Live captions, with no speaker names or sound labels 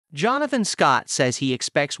Jonathan Scott says he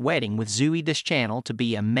expects wedding with Zooey Deschanel to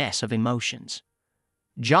be a mess of emotions.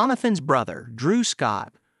 Jonathan's brother, Drew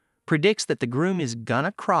Scott, predicts that the groom is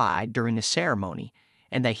gonna cry during the ceremony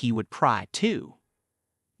and that he would cry too.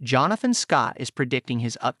 Jonathan Scott is predicting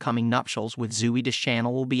his upcoming nuptials with Zooey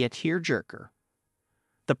Deschanel will be a tearjerker.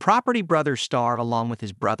 The Property Brothers star, along with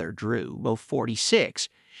his brother Drew, both 46,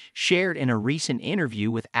 shared in a recent interview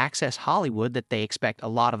with Access Hollywood that they expect a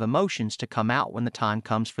lot of emotions to come out when the time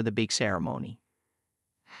comes for the big ceremony.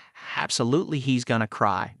 "Absolutely, he's gonna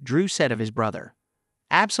cry," Drew said of his brother.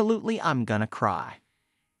 "Absolutely, I'm gonna cry."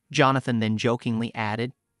 Jonathan then jokingly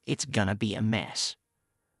added, "It's gonna be a mess."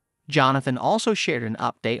 Jonathan also shared an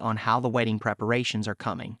update on how the wedding preparations are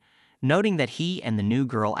coming, noting that he and the new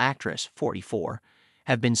girl actress, 44,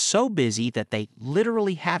 have been so busy that they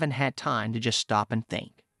literally haven't had time to just stop and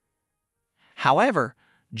think. However,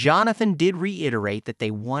 Jonathan did reiterate that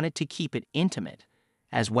they wanted to keep it intimate,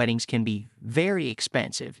 as weddings can be very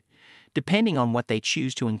expensive, depending on what they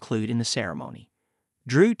choose to include in the ceremony.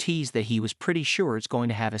 Drew teased that he was pretty sure it's going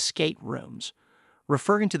to have escape rooms,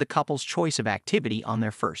 referring to the couple's choice of activity on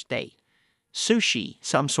their first date. Sushi,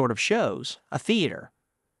 some sort of shows, a theater.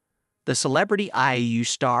 The celebrity IAU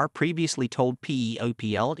star previously told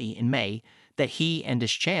PEOPLE in May that he and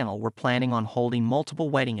Deschanel were planning on holding multiple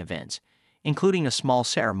wedding events, including a small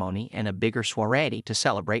ceremony and a bigger soiree to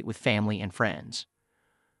celebrate with family and friends.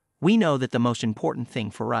 "We know that the most important thing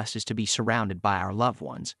for us is to be surrounded by our loved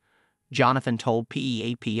ones," Jonathan told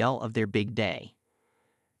PEAPL of their big day.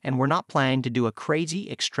 "And we're not planning to do a crazy,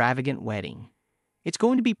 extravagant wedding. It's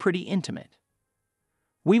going to be pretty intimate.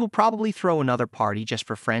 We will probably throw another party just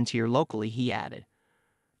for friends here locally," he added.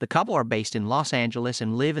 The couple are based in Los Angeles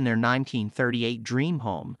and live in their 1938 dream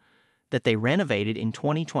home that they renovated in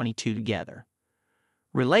 2022 together.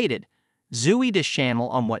 Related, Zooey Deschanel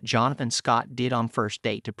on what Jonathan Scott did on first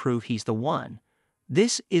date to prove he's the one.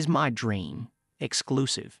 "This is my dream."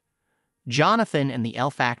 Exclusive. Jonathan and the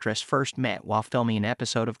ELF actress first met while filming an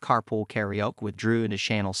episode of Carpool Karaoke with Drew and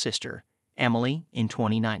Deschanel's sister, Emily, in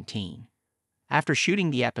 2019. After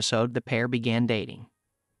shooting the episode, the pair began dating.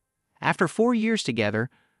 After 4 years together,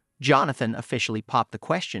 Jonathan officially popped the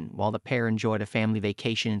question while the pair enjoyed a family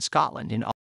vacation in Scotland in